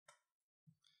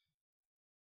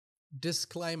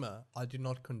Disclaimer: I do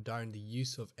not condone the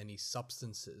use of any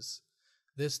substances.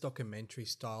 This documentary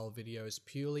style video is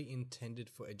purely intended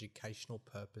for educational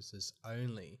purposes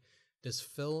only. This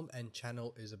film and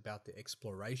channel is about the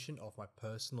exploration of my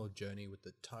personal journey with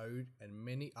the toad and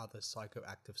many other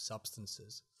psychoactive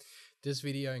substances. This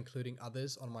video, including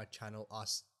others on my channel, are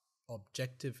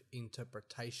objective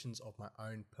interpretations of my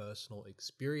own personal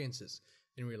experiences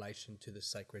in relation to the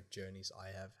sacred journeys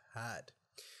I have had.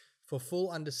 For full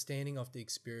understanding of the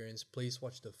experience, please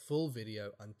watch the full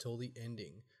video until the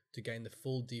ending to gain the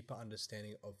full deeper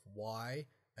understanding of why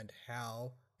and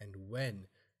how and when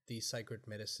these sacred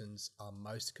medicines are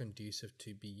most conducive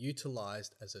to be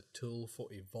utilized as a tool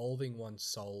for evolving one's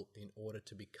soul in order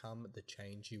to become the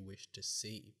change you wish to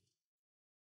see.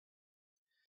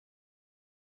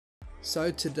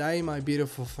 So today, my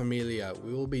beautiful familia,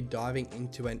 we will be diving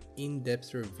into an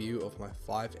in-depth review of my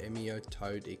 5-MeO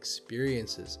toad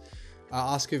experiences.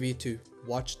 I ask of you to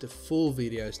watch the full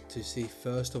videos to see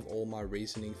first of all my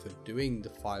reasoning for doing the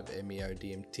 5-MeO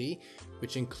DMT,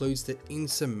 which includes the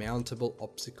insurmountable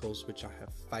obstacles which I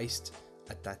have faced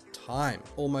at that time.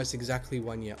 Almost exactly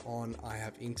 1 year on, I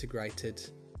have integrated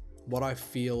what I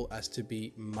feel as to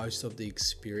be most of the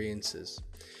experiences.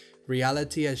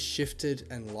 Reality has shifted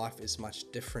and life is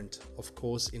much different, of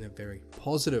course, in a very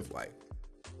positive way.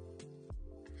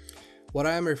 What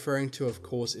I am referring to, of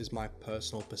course, is my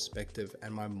personal perspective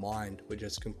and my mind, which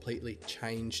has completely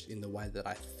changed in the way that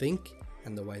I think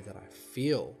and the way that I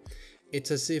feel.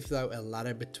 It's as if though a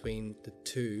ladder between the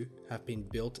two have been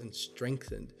built and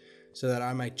strengthened so that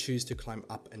I may choose to climb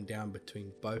up and down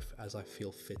between both as I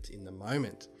feel fit in the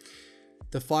moment.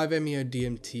 The 5-MeO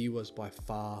DMT was by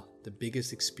far the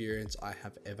biggest experience I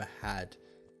have ever had,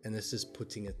 and this is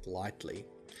putting it lightly.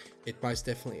 It most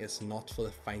definitely is not for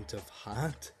the faint of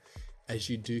heart, as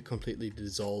you do completely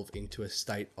dissolve into a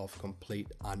state of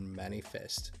complete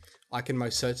unmanifest. I can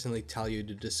most certainly tell you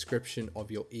the description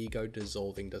of your ego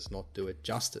dissolving does not do it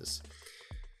justice.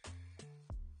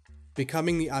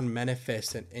 Becoming the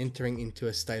unmanifest and entering into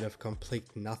a state of complete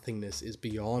nothingness is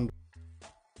beyond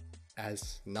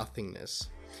as nothingness.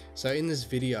 So in this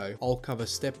video, I'll cover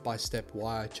step by step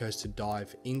why I chose to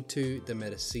dive into the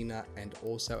medicina and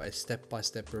also a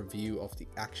step-by-step review of the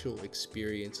actual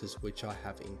experiences which I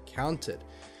have encountered.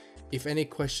 If any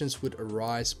questions would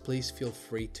arise, please feel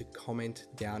free to comment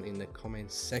down in the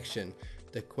comments section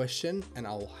the question and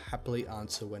I will happily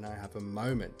answer when I have a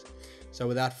moment. So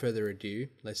without further ado,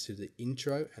 let's do the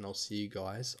intro and I'll see you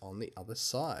guys on the other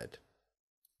side.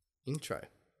 Intro.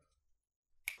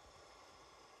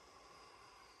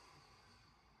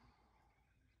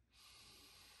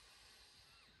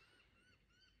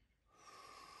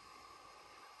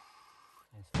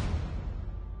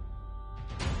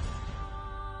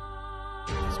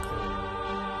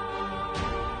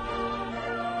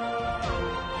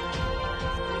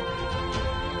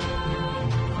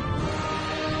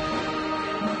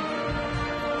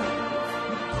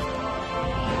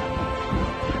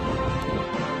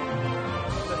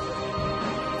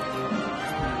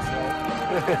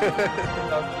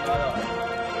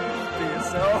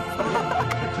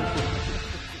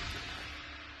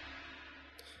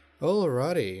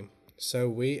 Alrighty, so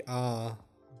we are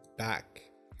back.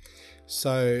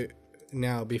 So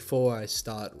now before I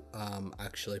start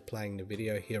actually playing the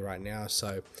video here right now,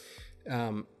 so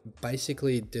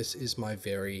basically this is my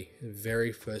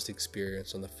very first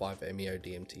experience on the 5-MeO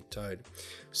DMT toad.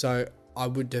 So I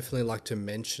would definitely like to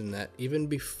mention that even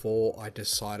before I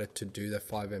decided to do the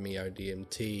 5-MeO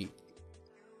DMT,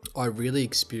 I really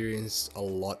experienced a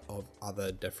lot of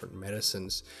other different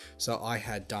medicines. So I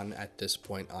had done, at this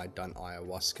point, I'd done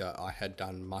ayahuasca, I had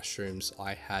done mushrooms,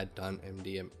 I had done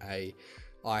MDMA,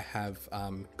 I have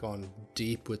gone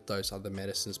deep with those other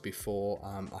medicines before.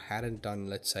 I hadn't done,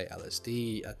 let's say,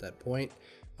 LSD at that point.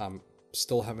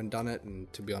 Still haven't done it,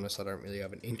 and to be honest, I don't really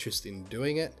have an interest in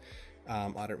doing it.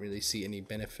 I don't really see any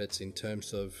benefits in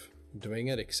terms of doing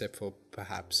it except for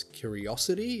perhaps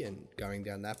curiosity and going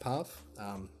down that path.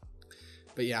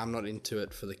 But yeah, I'm not into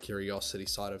it for the curiosity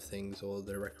side of things or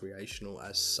the recreational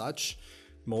as such.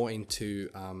 More into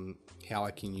how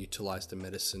I can utilize the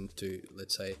medicine to,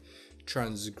 let's say,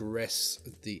 transgress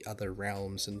the other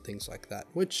realms and things like that,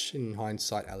 which in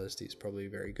hindsight LSD is probably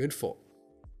very good for.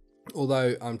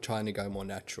 Although I'm trying to go more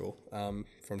natural.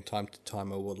 From time to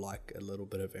time I would like a little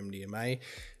bit of MDMA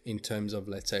in terms of,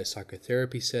 let's say, a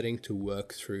psychotherapy setting to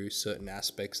work through certain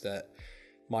aspects that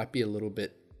might be a little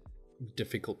bit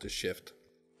difficult to shift.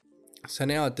 So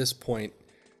now at this point,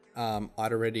 I'd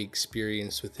already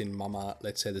experienced within Mama,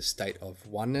 let's say, the state of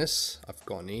oneness. I've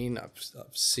gone in, I've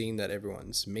seen that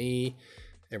everyone's me,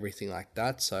 everything like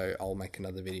that. So I'll make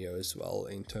another video as well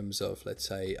in terms of, let's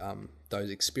say, those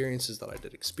experiences that I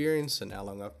did experience and how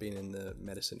long I've been in the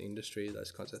medicine industry,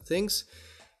 those kinds of things.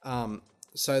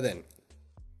 So then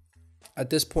at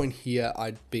this point here,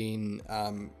 I'd been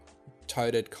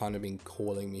Toad had kind of been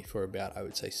calling me for about, I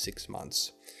would say, 6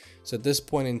 months. So at this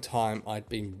point in time, I'd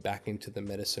been back into the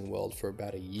medicine world for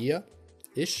about a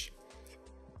year-ish,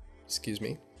 excuse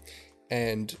me,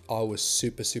 and I was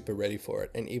super ready for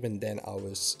it. And even then I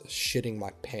was shitting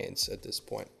my pants at this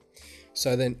point.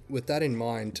 So then with that in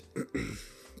mind,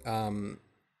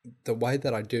 the way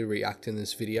that I do react in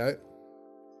this video,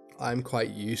 I'm quite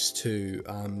used to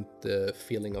the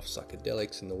feeling of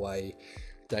psychedelics and the way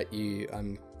that you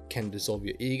can dissolve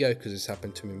your ego, because it's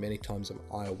happened to me many times on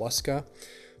ayahuasca.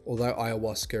 Although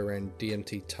ayahuasca and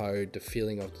DMT Toad, the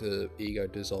feeling of the ego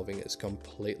dissolving is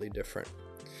completely different.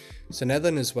 So now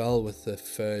then as well, with the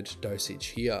third dosage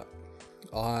here,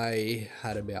 I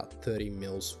had about 30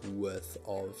 mils worth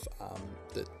of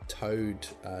the Toad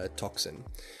toxin.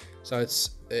 So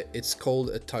it's called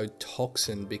a Toad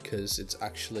toxin because it's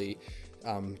actually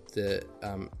the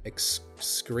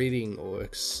excreting or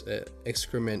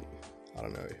excrement, I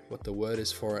don't know what the word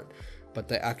is for it, but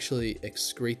they actually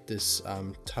excrete this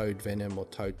toad venom or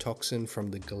toad toxin from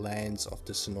the glands of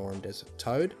the Sonoran Desert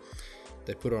toad.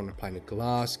 They put it on a plane of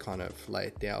glass, kind of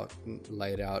lay it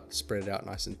out, spread it out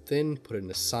nice and thin, put it in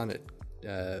the sun,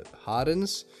 it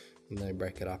hardens, and they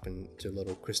break it up into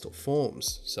little crystal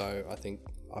forms. So I think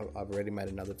I've already made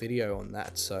another video on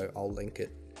that, so I'll link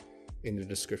it in the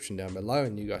description down below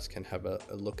and you guys can have a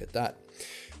look at that.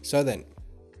 So then,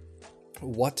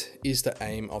 what is the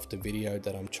aim of the video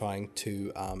that I'm trying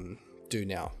to do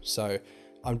now? So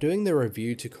I'm doing the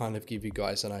review to kind of give you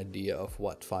guys an idea of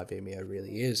what 5-MeO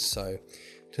really is. So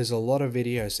there's a lot of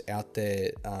videos out there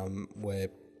where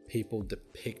people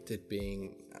depict it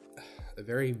being a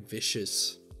very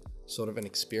vicious sort of an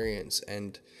experience,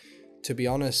 and to be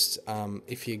honest,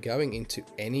 if you're going into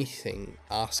anything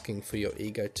asking for your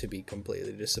ego to be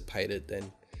completely dissipated,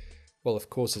 then well,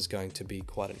 of course it's going to be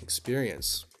quite an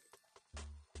experience.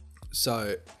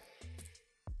 So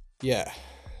yeah,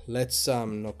 let's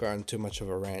not go on too much of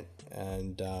a rant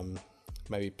and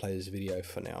maybe play this video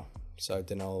for now. So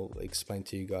then I'll explain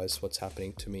to you guys what's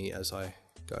happening to me as I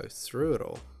go through it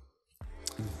all.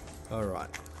 Alright.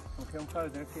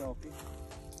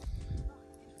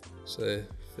 So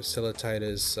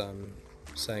facilitators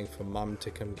saying for mum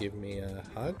to come give me a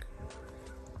hug.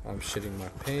 I'm shitting my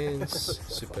pants,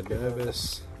 super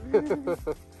nervous.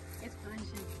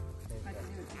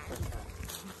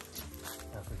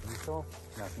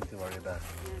 Nothing to worry about.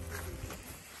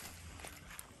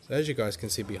 So as you guys can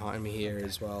see behind me here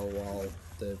as well, while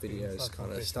the video is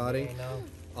kind of starting,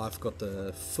 I've got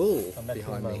the full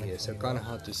behind me here, so kind of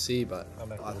hard to see, but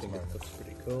I think it looks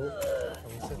pretty cool.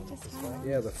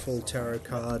 Yeah, the full tarot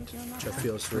card, which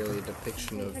feels really a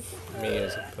depiction of me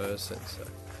as a person. So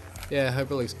yeah, I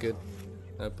hope it looks good.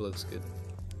 Hope it looks good.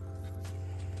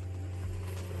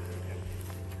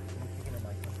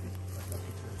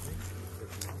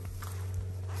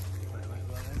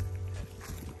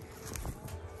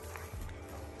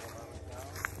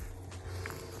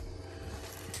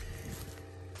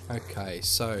 Okay,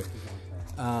 so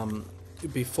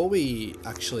before we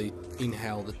actually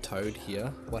inhale the toad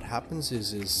here, what happens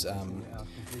is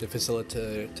the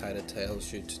facilitator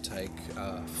tells you to take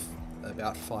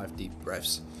about 5 deep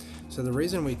breaths. So the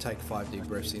reason we take 5 deep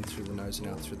breaths in through the nose and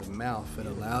out through the mouth, it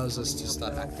allows us to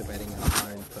start activating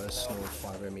our own personal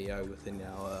 5-MeO within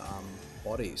our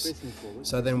bodies.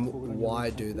 So then why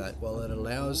do that? Well, it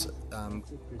allows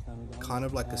kind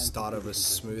of like a start of a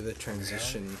smoother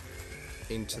transition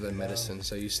into the medicine,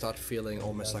 so you start feeling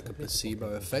almost like a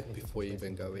placebo effect before you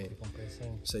even go in.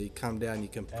 So you come down, you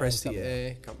compress the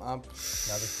air, come up,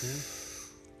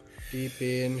 deep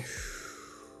in,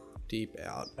 deep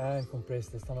out, and compress.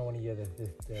 This time I want to hear the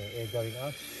air going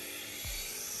out.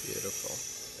 Beautiful.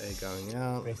 Air going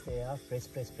out. Press the air out,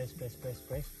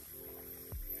 press.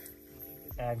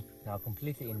 And now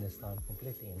completely in this time,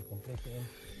 completely in.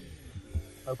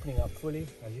 Opening up fully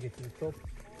as you get to the top,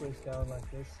 press down like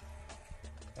this.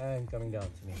 And coming down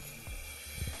to me.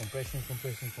 Compressing.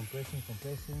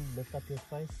 Lift up your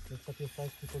face,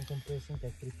 keep on compressing,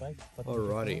 take 3 pipes.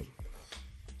 Alrighty.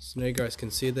 So now you guys can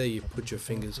see there, you put your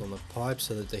fingers on the pipe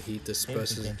so that the heat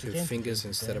disperses into your fingers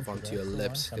instead of onto your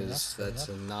lips, because that's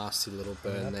a nasty little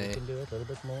burn there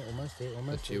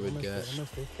that you would get.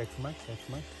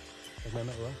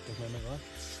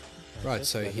 Right,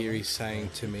 so here he's saying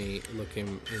to me, look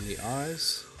him in the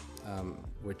eyes.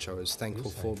 Which I was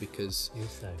thankful for, because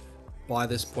by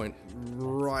this point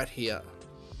right here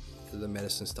the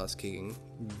medicine starts kicking.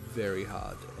 very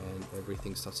hard and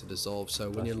everything starts to dissolve. So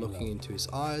when you're looking into his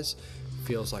eyes, it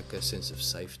feels like a sense of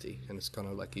safety, and it's kind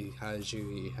of like he has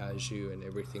you, and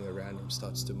everything around him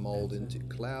starts to mold into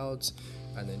clouds,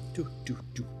 and then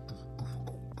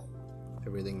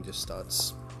everything just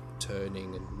starts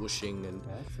turning and whooshing, and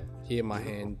here my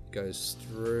hand goes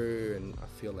through and I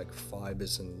feel like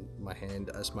fibers in my hand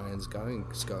as my hand's going.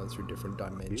 It's going through different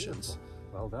dimensions. Beautiful.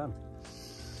 Well done.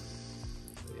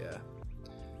 Yeah.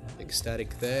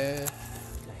 Ecstatic there.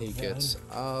 He gets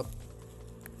up,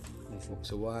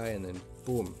 walks away, and then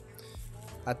boom.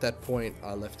 At that point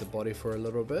I left the body for a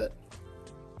little bit,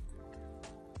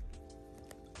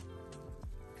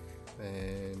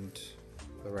 and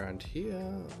around here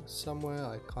somewhere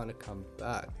I kind of come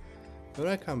back. When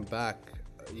I come back,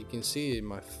 you can see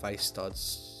my face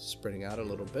starts spreading out a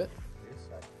little bit,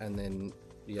 and then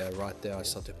yeah, right there I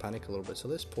start to panic a little bit. So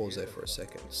let's pause there for a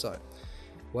second. So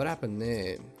what happened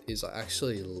there is I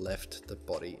actually left the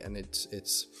body, and it's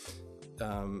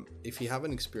if you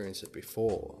haven't experienced it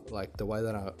before, like the way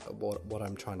that what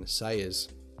I'm trying to say is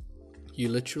you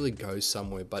literally go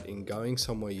somewhere, but in going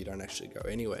somewhere you don't actually go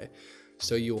anywhere.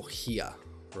 So you're here,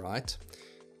 right?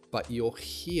 But you're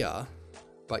here,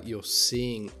 but you're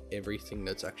seeing everything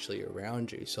that's actually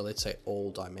around you. So let's say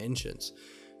all dimensions,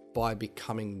 by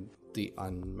becoming the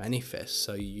unmanifest.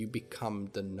 So you become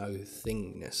the no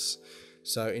thingness.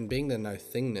 So in being the no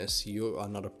thingness, you are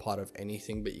not a part of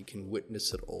anything, but you can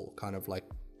witness it all, kind of like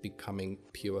becoming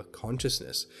pure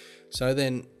consciousness. So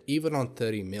then even on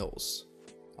 30 mils,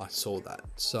 I saw that.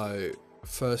 So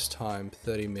first time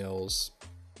 30 mils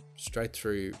straight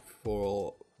through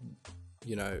for,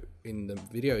 you know, in the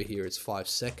video here it's 5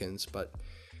 seconds, but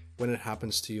when it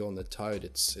happens to you on the toad,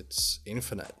 it's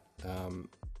infinite.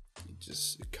 You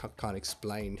just can't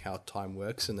explain how time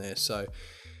works in there. So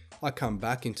I come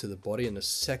back into the body, and the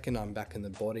second I'm back in the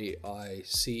body, I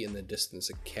see in the distance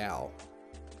a cow,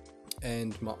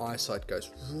 and my eyesight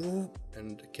goes whoop,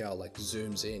 and the cow like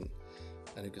zooms in,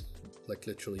 and it just like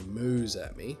literally moves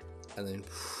at me, and then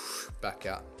back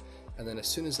out. And then as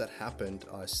soon as that happened,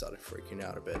 I started freaking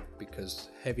out a bit, because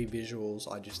heavy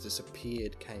visuals, I just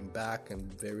disappeared, came back,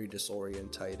 and very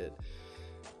disorientated.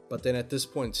 But then at this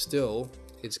point still,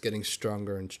 it's getting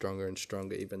stronger and stronger and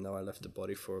stronger, even though I left the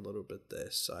body for a little bit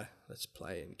there. So let's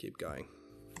play and keep going.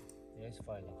 Yes,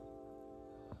 fine.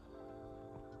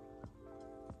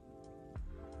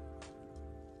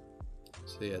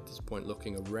 So yeah, at this point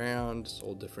looking around,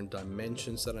 all different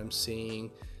dimensions that I'm seeing.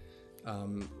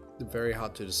 Very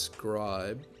hard to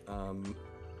describe.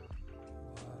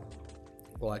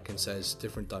 All I can say is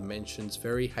different dimensions,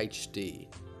 very HD,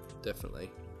 definitely.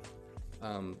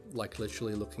 Like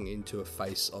literally looking into a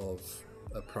face of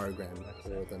a program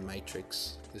or the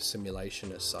Matrix, the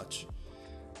simulation as such.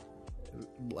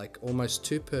 Like almost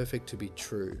too perfect to be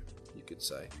true, you could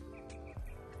say.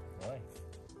 Why?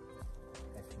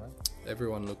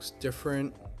 Everyone looks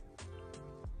different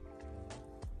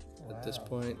at this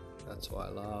point. That's why I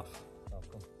laugh.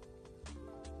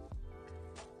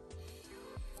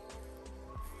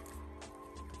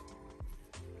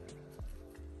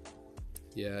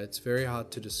 Yeah, it's very hard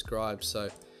to describe. So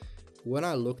when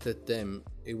I looked at them,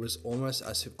 it was almost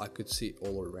as if I could see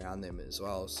all around them as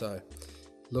well. So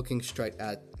looking straight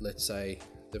at, let's say,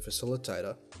 the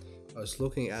facilitator, I was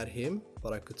looking at him,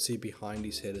 but I could see behind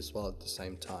his head as well at the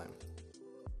same time.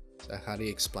 So how do you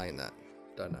explain that?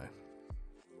 Don't know.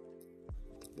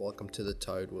 Welcome to the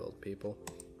Toad world, people.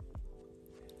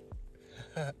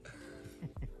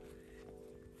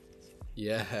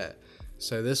 Yeah.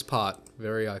 So this part,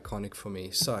 very iconic for me.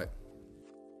 So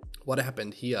what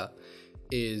happened here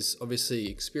is obviously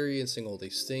experiencing all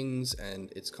these things,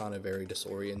 and it's kind of very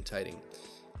disorientating.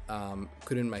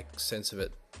 Couldn't make sense of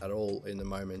it at all in the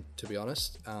moment, to be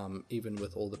honest, even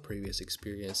with all the previous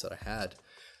experience that I had.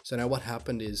 So now what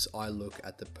happened is I look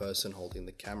at the person holding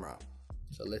the camera.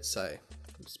 So let's say,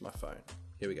 it's my phone,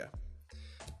 here we go.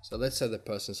 So let's say the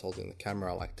person's holding the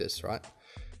camera like this, right?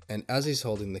 And as he's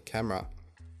holding the camera,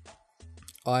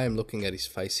 I am looking at his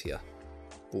face here.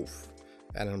 Oof.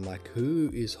 And I'm like,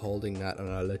 who is holding that?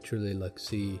 And I literally like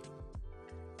see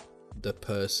the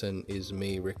person is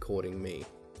me recording me.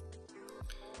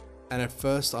 And at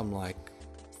first I'm like,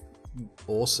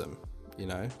 awesome, you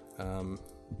know?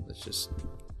 Let's just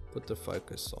put the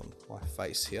focus on my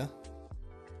face here.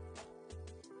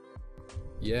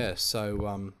 Yeah,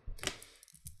 so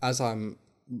as I'm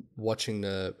watching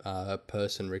the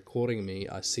person recording me,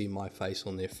 I see my face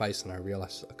on their face, and I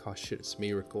realize, like, oh shit, it's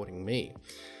me recording me.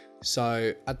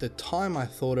 So at the time I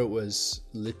thought it was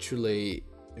literally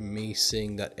me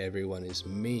seeing that everyone is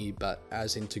me, but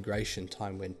as integration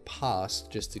time went past,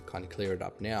 just to kind of clear it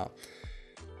up now,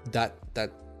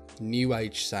 that new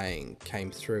age saying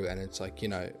came through, and it's like, you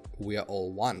know, we are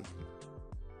all one.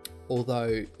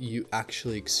 Although you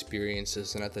actually experience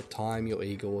this, and at the time your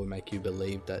ego will make you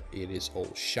believe that it is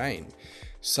all Shane.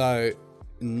 So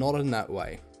not in that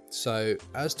way. So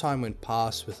as time went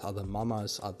past with other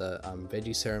mamas, other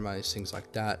veggie ceremonies, things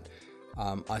like that,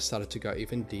 I started to go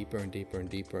even deeper and deeper and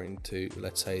deeper into,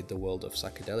 let's say, the world of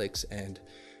psychedelics, and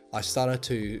I started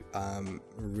to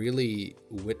really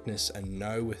witness and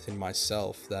know within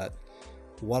myself that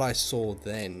what I saw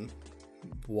then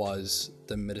was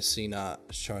the medicina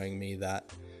showing me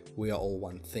that we are all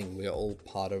one thing. We are all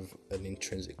part of an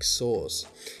intrinsic source.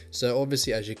 So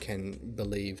obviously, as you can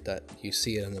believe that you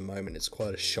see it in the moment, it's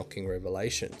quite a shocking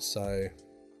revelation. So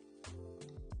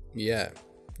yeah,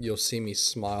 you'll see me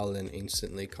smile and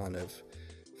instantly kind of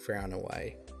frown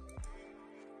away.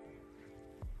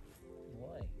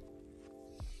 Why?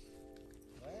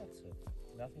 That's it.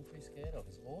 Nothing to be scared of.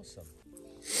 It's awesome.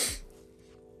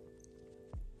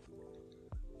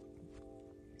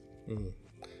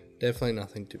 Definitely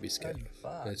nothing to be scared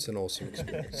of. It's an awesome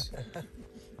experience.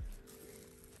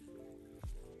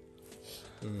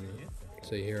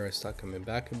 So here I start coming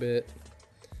back a bit,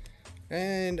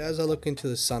 and as I look into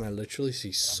the sun, I literally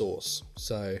see source.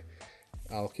 So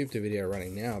I'll keep the video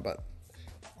running now, but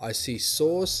I see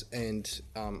source, and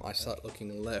I start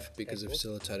looking left because the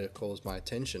facilitator calls my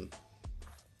attention.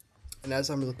 And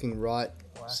as I'm looking right,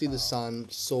 see the sun,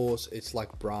 source, it's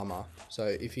like Brahma. So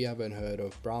if you haven't heard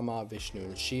of Brahma, Vishnu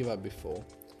and Shiva before,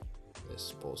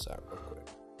 let's pause that real quick.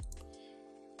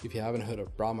 If you haven't heard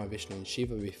of Brahma, Vishnu and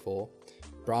Shiva before,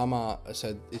 Brahma,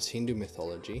 so it's Hindu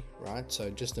mythology, right?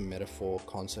 So just a metaphor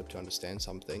concept to understand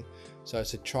something. So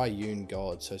it's a triune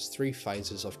god. So it's 3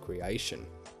 phases of creation.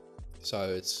 So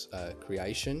it's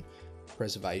creation,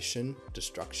 preservation,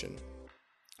 destruction.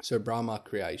 So Brahma,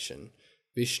 creation,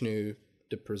 Vishnu,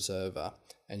 the preserver,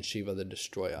 and Shiva, the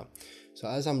destroyer. So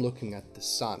as I'm looking at the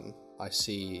sun, I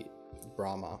see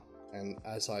Brahma, and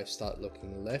as I start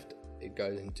looking left, it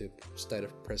goes into a state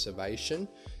of preservation,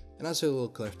 and as I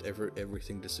look left,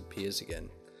 everything disappears again.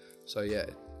 So yeah,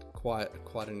 quite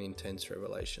an intense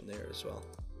revelation there as well.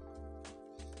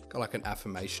 Got like an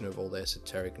affirmation of all the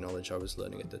esoteric knowledge I was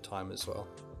learning at the time as well.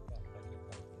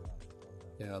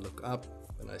 Yeah, I look up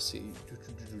and I see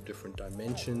different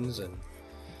dimensions, and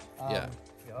yeah.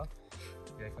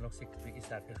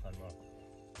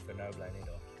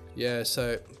 Yeah,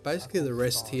 so basically the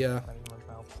rest here,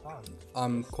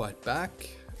 I'm quite back,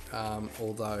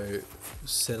 although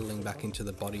settling back into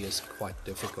the body is quite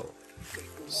difficult.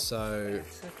 So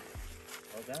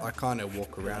I kind of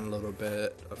walk around a little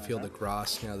bit, I feel the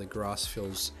grass now. The grass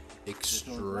feels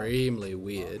extremely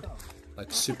weird,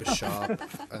 like super sharp,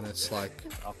 and it's like,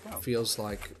 feels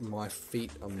like my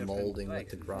feet are molding with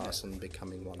the grass and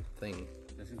becoming one thing.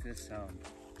 Listen to the sound.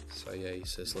 So yeah, he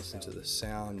says listen to the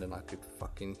sound, and I could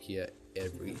fucking hear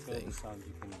everything,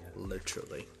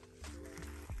 literally.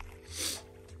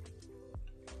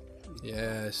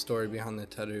 Yeah, story behind the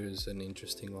tattoo is an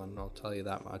interesting one, I'll tell you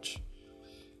that much.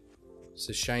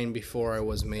 So Shane before I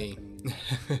was me.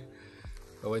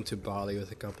 I went to Bali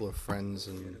with a couple of friends,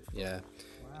 and yeah,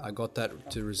 I got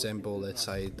that to resemble, let's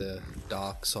say, the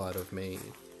dark side of me.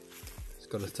 It's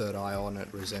got a third eye on it,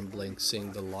 resembling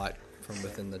seeing the light from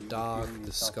within the dark,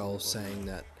 the skull saying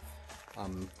that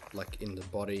I'm like in the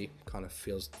body, kind of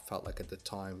felt like at the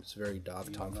time. It's a very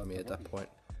dark time for me at that point.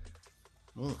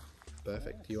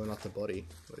 Perfect, you are not the body,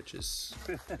 which is,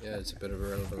 yeah, it's a bit of a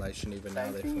revelation even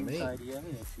now there for me.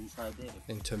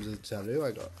 In terms of the tattoo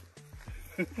I got.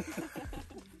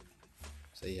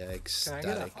 So yeah, ecstatic.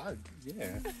 Can I get a hug?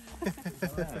 Yeah.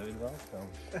 You're welcome.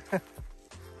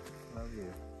 Love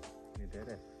you. You did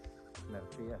it. No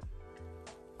fear.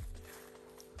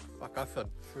 Fuck, I thought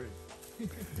fruit.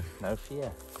 No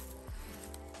fear.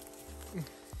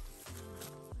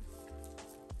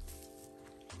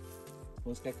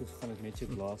 Ons kyk hoe gaan dit met jou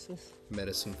glasses.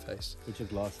 Medicine face. Put your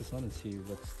glasses on and see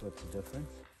what's the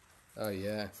difference. Oh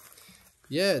yeah.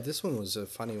 Yeah, this one was a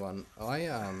funny one. I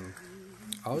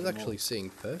was actually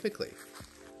seeing perfectly.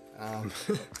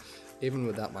 Even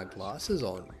without my glasses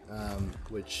on.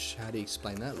 Which, how do you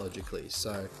explain that logically?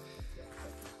 So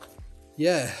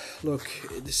yeah, look,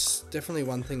 this is definitely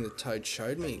one thing that Toad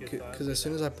showed me, because as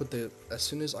soon as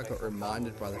I got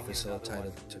reminded by the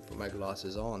facilitator to put my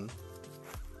glasses on,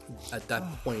 at that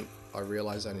point I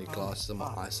realized I need glasses and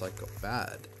my eyesight got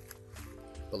bad.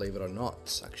 Believe it or not,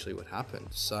 it's actually what happened.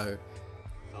 So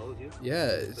yeah,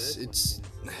 it's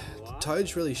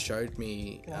Toad's really showed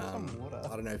me, I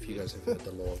don't know if you guys have heard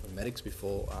the law of emetics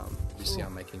before. Obviously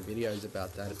I'm making videos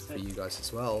about that for you guys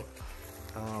as well.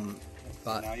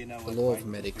 But the law of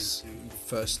hermetics,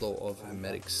 first law of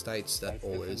hermetics states that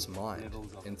all is mind,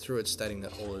 and through it stating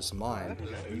that all is mind,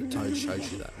 the toad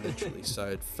shows you that literally. So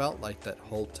it felt like that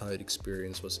whole toad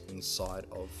experience was inside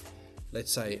of,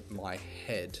 let's say, my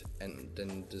head, and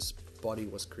then this body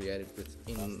was created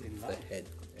within the head,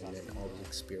 and then I was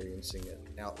experiencing it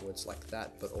outwards like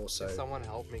that, but also Someone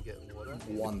help me get water.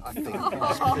 one thing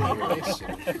experiencing.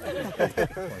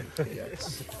 Yeah,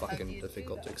 it's fucking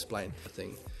difficult to explain the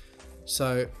thing.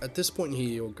 So at this point here,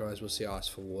 you guys will see I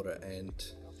ask for water, and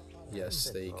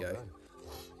yes, there you go.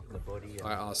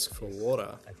 I ask for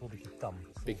water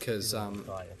because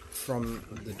from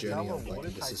the journey of like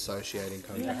disassociating,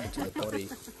 coming back into the body,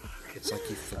 it's like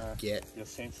you forget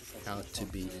how to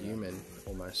be human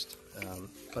almost,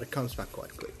 but it comes back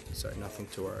quite quick, so nothing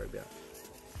to worry about.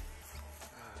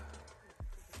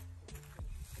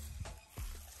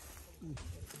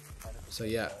 So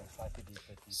yeah,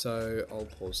 so I'll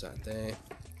pause that there.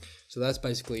 So that's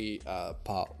basically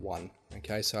part one.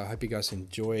 Okay, so I hope you guys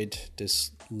enjoyed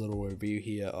this little review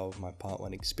here of my part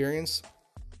one experience.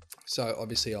 So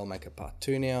obviously I'll make a part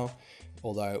two now,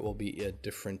 although it will be a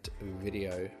different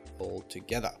video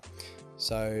altogether.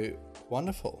 So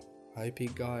wonderful. I hope you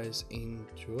guys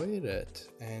enjoyed it,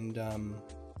 and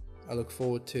I look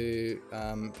forward to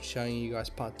showing you guys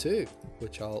part two,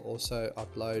 which I'll also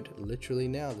upload literally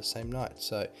now, the same night.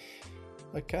 So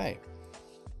okay,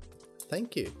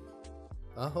 thank you.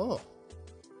 Aho.